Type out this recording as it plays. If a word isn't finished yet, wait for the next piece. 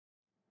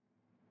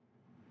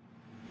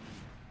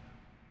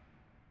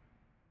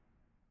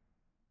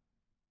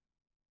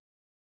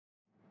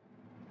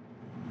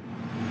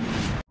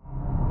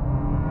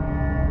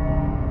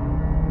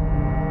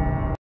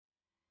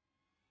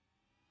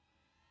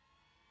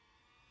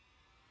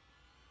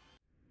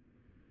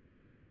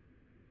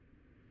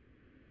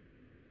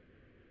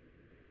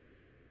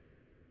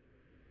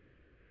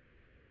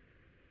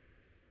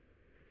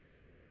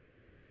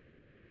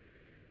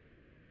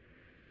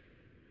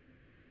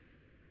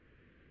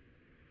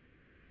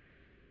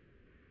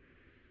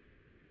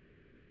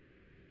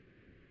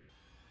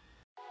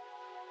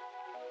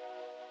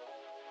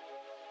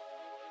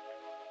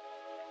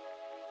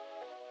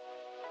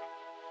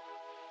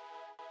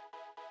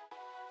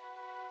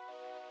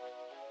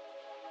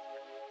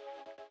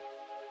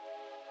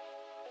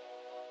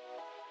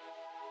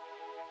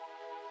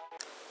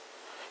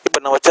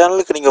நம்ம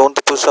சேனலுக்கு நீங்கள்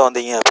வந்து புதுசாக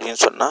வந்தீங்க அப்படின்னு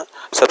சொன்னால்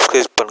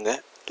சப்ஸ்கிரைப் பண்ணுங்கள்,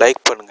 லைக்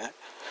பண்ணுங்கள்.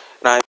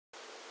 நான்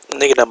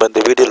இன்றைக்கி நம்ம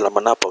இந்த வீடியோவில்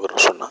நம்ம என்ன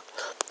பார்க்குறோம்னு சொன்னால்,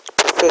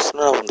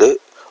 ப்ரொஃபஷனலாக வந்து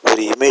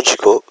ஒரு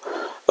இமேஜுக்கோ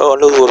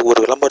அல்லது ஒரு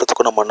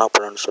விளம்பரத்துக்கோ நம்ம என்ன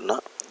பண்ணணும்னு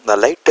சொன்னால், இந்த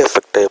லைட்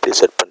எஃபெக்டை எப்படி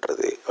செட்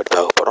பண்ணுறது அப்படி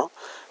பார்க்க போகிறோம்.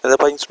 இதை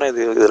பார்த்தீங்கன்னு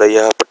சொன்னால் இதில்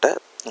ஏகப்பட்ட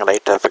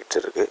லைட் எஃபெக்ட்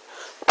இருக்குது.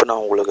 இப்போ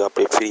நான் உங்களுக்கு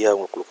அப்படியே ஃப்ரீயாக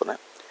உங்களுக்கு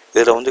கொடுக்குறேன்.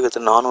 இதில் வந்து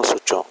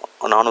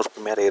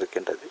 400க்கு மேலே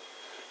இருக்கின்றது.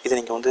 இதை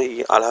நீங்கள் வந்து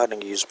அழகாக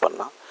நீங்கள் யூஸ்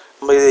பண்ணலாம்.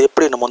 நம்ம இது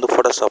எப்படி நம்ம வந்து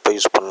ஃபோட்டோஷாப்பை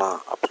யூஸ் பண்ணலாம்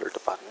அப்படின்னு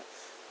சொல்லிட்டு பாருங்கள்.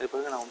 இது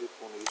பாருங்கள், நான் வந்து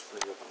இப்போ ஒன்று யூஸ்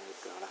பண்ணி பாருங்கள்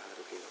எப்படி அழகாக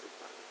இருக்குது அப்படின்னு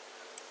பாருங்கள்.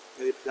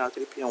 இது இப்போ நான்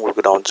திருப்பி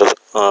உங்களுக்கு நான் வந்து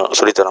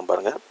சொல்லித்தரேன்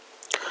பாருங்கள்.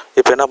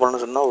 இப்போ என்ன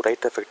பண்ணணும்னு சொன்னால், ஒரு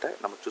லைட் எஃபெக்டை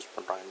நம்ம சூஸ்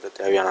பண்ணுறோம். இந்த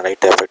தேவையான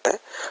லைட் எஃபெக்டை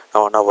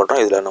நம்ம என்ன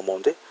பண்ணுறோம், இதில் நம்ம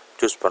வந்து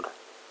சூஸ் பண்ணுறோம்.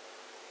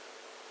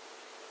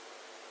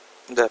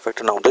 இந்த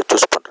எஃபெக்டை நான் வந்து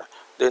சூஸ் பண்ணுறேன்.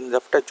 இந்த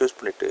எஃபெக்டை சூஸ்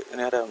பண்ணிவிட்டு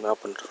நேராக என்ன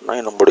பண்ணுறோம்னா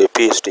நம்மளுடைய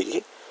பிஎஸ்டிக்கு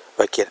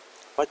வைக்கிறேன்.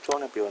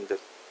 வச்சோன்னே இப்படி வந்து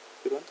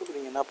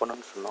நீங்கள் என்ன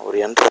பண்ணணும்னு சொன்னால், ஒரு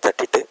என்ட்ரு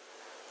தட்டிட்டு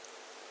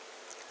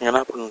நீங்கள்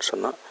என்ன பண்ணணும்னு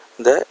சொன்னால்,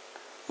 இந்த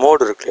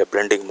மோடு இருக்கு இல்லையா,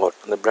 பிளெண்டிங் மோட்.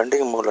 அந்த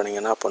பிளெண்டிங் மோடில்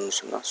நீங்கள் என்ன பண்ணணும்னு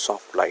சொன்னால்,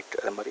 சாஃப்ட் லைட்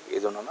அது மாதிரி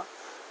எது ஒன்றுனா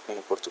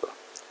நீங்கள் கொடுத்துக்கலாம்.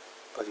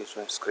 பார்த்தீங்கன்னு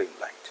சொன்னால் ஸ்க்ரீன்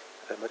லைட்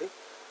அது மாதிரி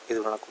எது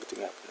ஒன்றா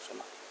கொடுத்தீங்க அப்படின்னு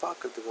சொன்னால்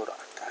பார்க்குறதுக்கு ஒரு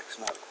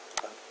அட்ராக்ஷனாக இருக்கும்.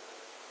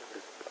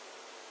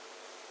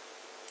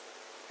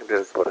 எப்படி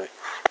இருக்கு பாருங்கள்.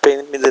 இப்போ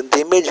இந்த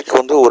இமேஜுக்கு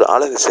வந்து ஒரு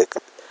அழகு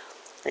சேர்க்குது.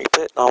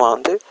 இப்போ நாம்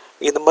வந்து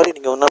இந்த மாதிரி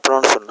நீங்கள் என்ன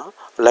பண்ணணும்னு சொன்னால்,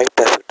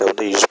 லைட் எஃபெக்டை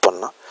வந்து யூஸ்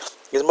பண்ணலாம்.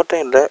 இது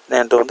மட்டும் இல்லை,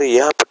 என்கிட்ட வந்து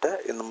ஏகப்பட்ட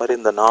இந்த மாதிரி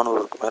இந்த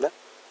 400க்கு மேலே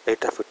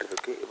லைட் எஃபெக்ட்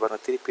இருக்குது. இப்போ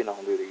நான் திருப்பி நான்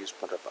வந்து இதை யூஸ்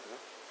பண்ணுறேன்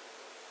பாருங்கள்.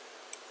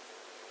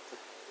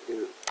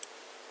 இது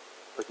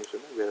பார்த்தீங்கன்னு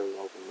சொன்னால் வேறு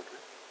ஓப்பன்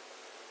பண்ணுறேன்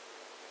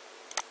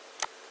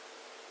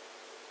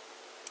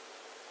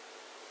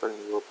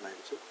பாருங்கள். இது ஓப்பன்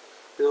ஆகிடுச்சு.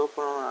 இது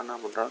ஓப்பன் நான் என்ன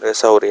பண்ணுறேன்,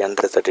 லேசாக ஒரு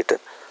என்ட்ரு தட்டிட்டு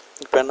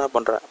இப்போ என்ன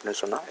பண்ணுறேன் அப்படின்னு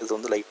சொன்னால், இது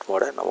வந்து லைட்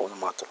மோடை நம்ம வந்து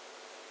மாற்றுறோம்.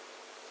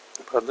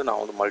 இப்போ வந்து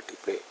நான் வந்து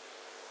மல்டிப்ளே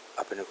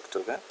அப்படின்னு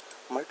கொடுத்துருக்கேன்.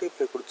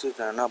 மல்டிப்ளே கொடுத்து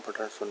நான் என்ன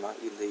பண்ணுறேன்னு சொன்னால்,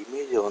 இந்த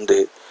இமேஜை வந்து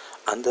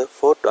அந்த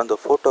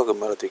ஃபோட்டோவுக்கு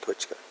மேலே தூக்கி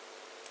வச்சுக்கிறேன்.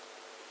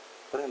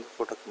 அப்புறம் இந்த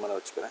ஃபோட்டோக்கு மேலே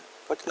வச்சுக்கிறேன்.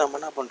 வச்சு நம்ம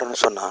என்ன பண்ணுறோன்னு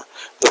சொன்னால்,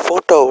 இந்த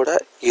ஃபோட்டோவோட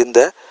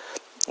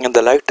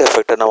இந்த லைட்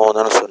எஃபெக்டை நம்ம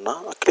வந்து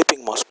சொன்னால்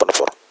கிளிப்பிங் மாஸ் பண்ண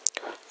போகிறோம்.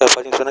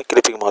 பார்த்தீங்கன்னு சொன்னால்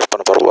கிளிப்பிங் மாஸ்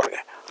பண்ண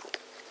பாருங்க.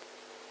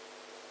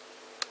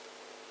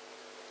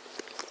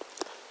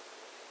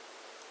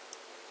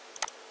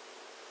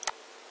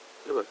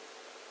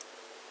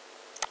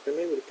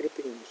 இதுமாதிரி ஒரு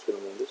கிளிப்பிங் மாஸ்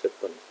நம்ம வந்து செட்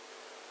பண்ணணும்.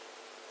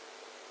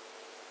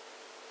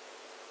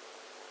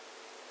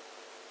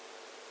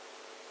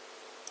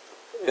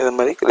 இது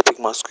மாதிரி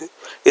கிளிப்பிங் மாஸ்க்கு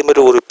இது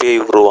மாதிரி ஒரு பேய்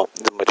உருவம்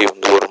இது மாதிரி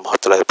வந்து ஒரு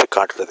முகத்தில் போய்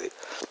காட்டுறது,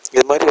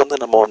 இது மாதிரி வந்து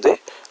நம்ம வந்து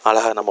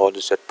அழகாக நம்ம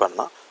வந்து செட்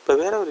பண்ணலாம். இப்போ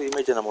வேறு ஒரு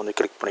இமேஜை நம்ம வந்து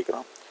கிளிக்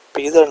பண்ணிக்கிறோம். இப்போ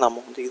இதில்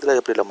நம்ம வந்து இதில்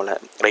எப்படி நம்ம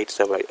லைட்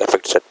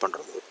எஃபெக்ட் செட்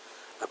பண்ணுறது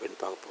அப்படின்னு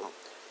பார்க்க போகிறோம்.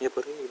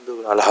 இப்போ இந்த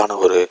ஒரு அழகான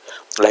ஒரு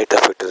லைட்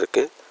எஃபெக்ட்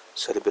இருக்குது.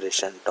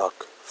 செலிப்ரேஷன்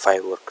டார்க்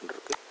 5 ஒர்க்குன்னு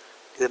இருக்குது.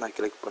 இதை நான்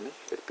கிளிக் பண்ணி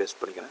பேஸ்ட்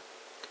பண்ணிக்கிறேன்.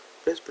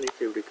 பேஸ்ட்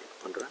பண்ணிவிட்டு எப்படி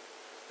கிளிக் பண்ணுறேன்,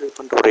 கிளிக்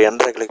பண்ணிட்டு ஒரு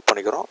என்ட்ரை கிளிக்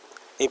பண்ணிக்கிறோம்.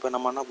 இப்போ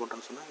நம்ம என்ன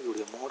பண்ணுறோன்னு சொன்னால்,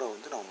 இதோடைய மோடை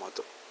வந்து நம்ம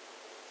மாற்றுறோம்.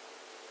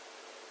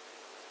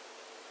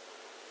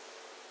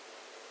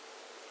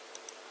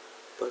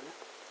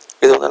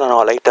 இது வந்து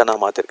நான் லைட்டாக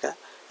நான் மாற்றிருக்கேன்.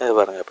 இது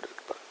பாருங்கள் எப்படி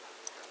இருக்கு பாருங்கள்.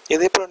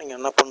 இதே போல் நீங்கள்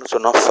என்ன பண்ணணும்னு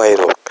சொன்னால்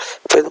ஃபயர் ஒர்க்.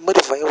 இப்போ இது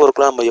மாதிரி ஃபயர்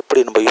ஒர்க்லாம் நம்ம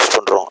எப்படி நம்ம யூஸ்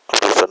பண்ணுறோம்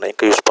அப்படின்னு சொன்னால்,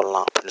 எங்கே யூஸ்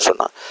பண்ணலாம் அப்படின்னு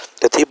சொன்னால்,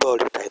 இந்த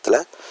தீபாவளி டயத்தில்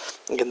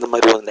இந்த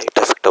மாதிரி வந்து லைட்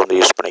எஃபெக்டை வந்து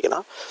யூஸ்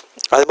பண்ணிக்கலாம்.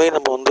 அதுமாதிரி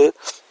நம்ம வந்து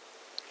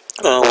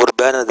ஒரு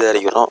பேனர்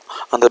தயாரிக்கிறோம்.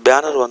 அந்த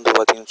பேனர் வந்து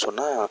பார்த்திங்கன்னு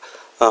சொன்னால்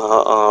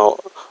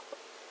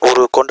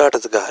ஒரு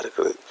கொண்டாட்டத்துக்காக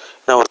இருக்குது.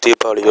 ஏன்னா ஒரு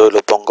தீபாவளியோ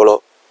இல்லை பொங்கலோ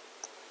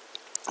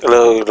இல்லை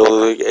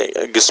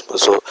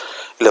கிறிஸ்மஸோ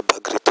இல்லை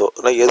பக்ரீத்தோ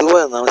இல்லை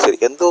எதுவாக இருந்தாலும் சரி,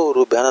 எந்த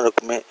ஒரு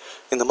பேனருக்குமே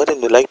இந்த மாதிரி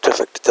இந்த லைட்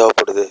எஃபெக்ட்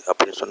தேவைப்படுது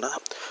அப்படின்னு சொன்னால்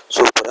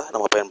சூப்பராக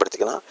நம்ம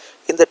பயன்படுத்திக்கலாம்.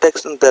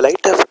 இந்த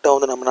லைட் எஃபெக்டை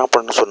வந்து நம்ம என்ன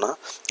பண்ணணும்னு சொன்னால்,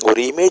 ஒரு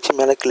இமேஜ்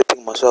மேலே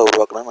கிளிப்பிங் மாஸாக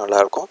உருவாக்கினா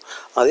நல்லாயிருக்கும்.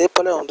 அதே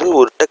போல் வந்து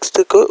ஒரு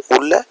டெக்ஸ்ட்டுக்கு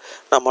உள்ளே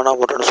நம்ம என்ன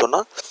பண்ணுறோன்னு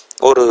சொன்னால்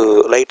ஒரு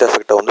லைட்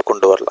எஃபெக்டை வந்து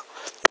கொண்டு வரலாம்.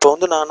 இப்போ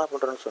வந்து நான் என்ன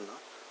பண்ணுறேன்னு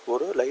சொன்னால்,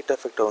 ஒரு லைட்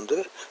எஃபெக்டை வந்து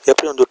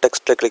எப்படி வந்து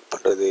டெக்ஸ்ட்டில் கிளிக்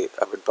பண்ணுறது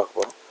அப்படின்னு பார்க்க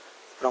போகிறோம்.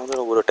 இப்போ நான்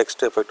வந்து ஒரு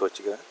டெக்ஸ்ட் எஃபெக்ட்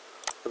வச்சுக்கிறேன்.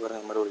 இப்போ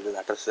இந்த மாதிரி ஒரு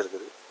லெட்டர்ஸ்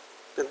இருக்குது.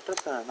 இந்த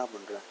லெட்டர்ஸ் நான் என்ன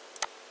பண்ணுறேன்,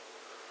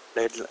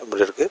 லைட்டில்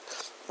இப்படி இருக்குது.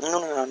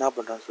 இன்னொன்று நான் என்ன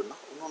பண்ணுறேன்னு சொன்னால்,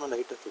 இன்னொன்று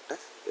லைட் எஃபெக்டை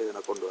இதை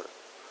நான் கொண்டு வரேன்.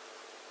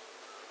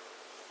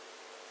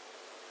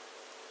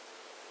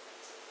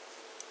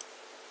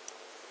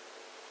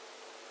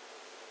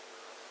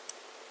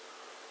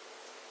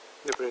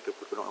 இந்த லைட்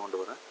எஃபெக்ட் நான்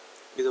கொண்டு வரேன்.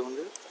 இதை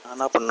வந்து நான்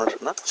என்ன பண்ணணும்னு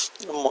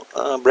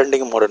சொன்னால்,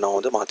 பிளெண்டிங் மோடை நான்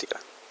வந்து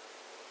மாற்றிக்கிறேன்.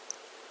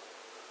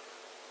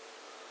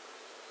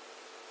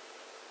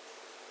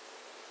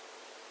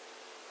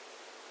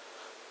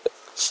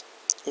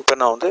 இப்போ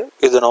நான் வந்து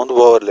இதை நான் வந்து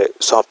ஓவர்லே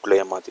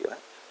சாஃப்ட்லேயே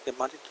மாற்றிக்கிறேன். இதை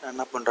மாற்றிட்டு நான்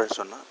என்ன பண்ணுறேன்னு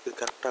சொன்னால், இது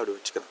கரெக்டாக அப்படி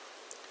வச்சுக்கிறேன்.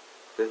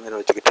 இதுமாரி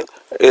வச்சுக்கிட்டு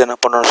இதை என்ன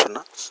பண்ணுறேன்னு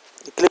சொன்னால்,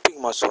 கிளிப்பிங்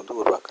மாஸ் வந்து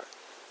உருவாக்குறேன்.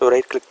 இப்போ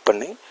ரைட் கிளிக்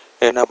பண்ணி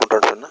என்ன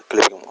பண்ணுறேன்னு சொன்னால்,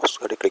 கிளிப்பிங் மாஸ்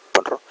அப்படி கிளிக்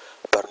பண்ணுறோம்.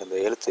 பாருங்கள், இந்த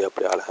எழுத்து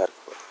அப்படி அழகாக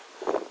இருக்கு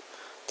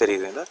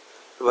தெரியுதுங்களா.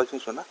 இப்போ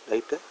வச்சுன்னு சொன்னால்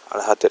லைட்டு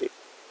அழகாக தெரியும்.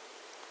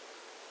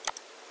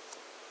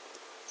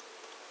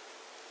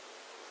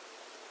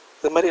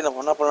 இது மாதிரி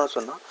நம்ம என்ன பண்ணணும்னு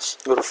சொன்னால்,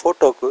 ஒரு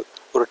ஃபோட்டோவுக்கு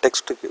ஒரு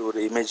டெக்ஸ்ட்டுக்கு ஒரு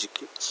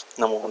இமேஜுக்கு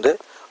நம்ம வந்து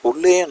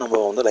உள்ளே நம்ம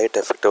வந்து லைட்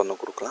எஃபெக்டை வந்து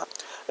கொடுக்கலாம்.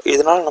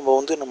 இதனால் நம்ம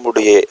வந்து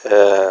நம்மளுடைய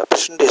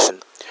ப்ரெசன்டேஷன்,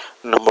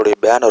 நம்மளுடைய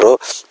பேனரோ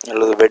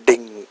அல்லது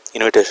வெட்டிங்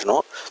இன்விடேஷனோ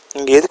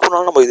இங்கே எதுக்கு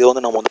வேணாலும் நம்ம இதை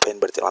வந்து நம்ம வந்து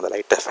பயன்படுத்தலாம். அந்த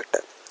லைட்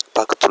எஃபெக்டை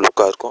பார்க்க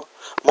லுக்காக இருக்கும்.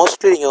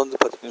 மோஸ்ட்லி நீங்கள் வந்து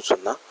பார்த்தீங்கன்னு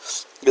சொன்னால்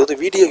இது வந்து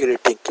வீடியோ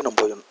எடிட்டிங்க்கு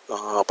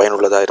நம்ம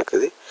பயனுள்ளதாக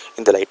இருக்குது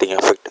இந்த லைட்டிங்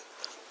எஃபெக்ட்.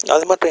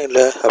 அது மட்டும்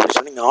இல்லை அப்படின்னு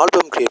சொல்லி நீங்கள்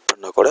ஆல்பம் க்ரியேட்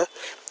பண்ணால் கூட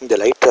இந்த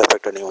லைட்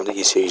எஃபெக்டை நீங்கள் வந்து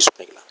ஈஸியாக யூஸ்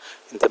பண்ணிக்கலாம்.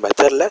 இந்த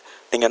மெத்தடில்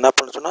நீங்கள் என்ன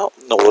பண்ண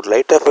சொன்னால் ஒரு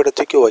லைட் எஃபெக்டை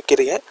தூக்கி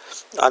வைக்கிறீங்க,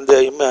 அது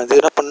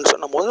என்ன பண்ணு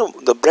சொன்னும் போது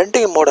இந்த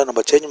பிளெண்டிங் மோடை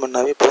நம்ம சேஞ்ச்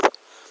பண்ணாவே போதும்,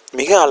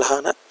 மிக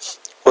அழகான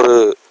ஒரு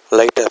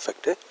லைட்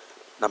எஃபெக்ட்டு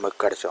நமக்கு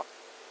கிடைச்சோம்.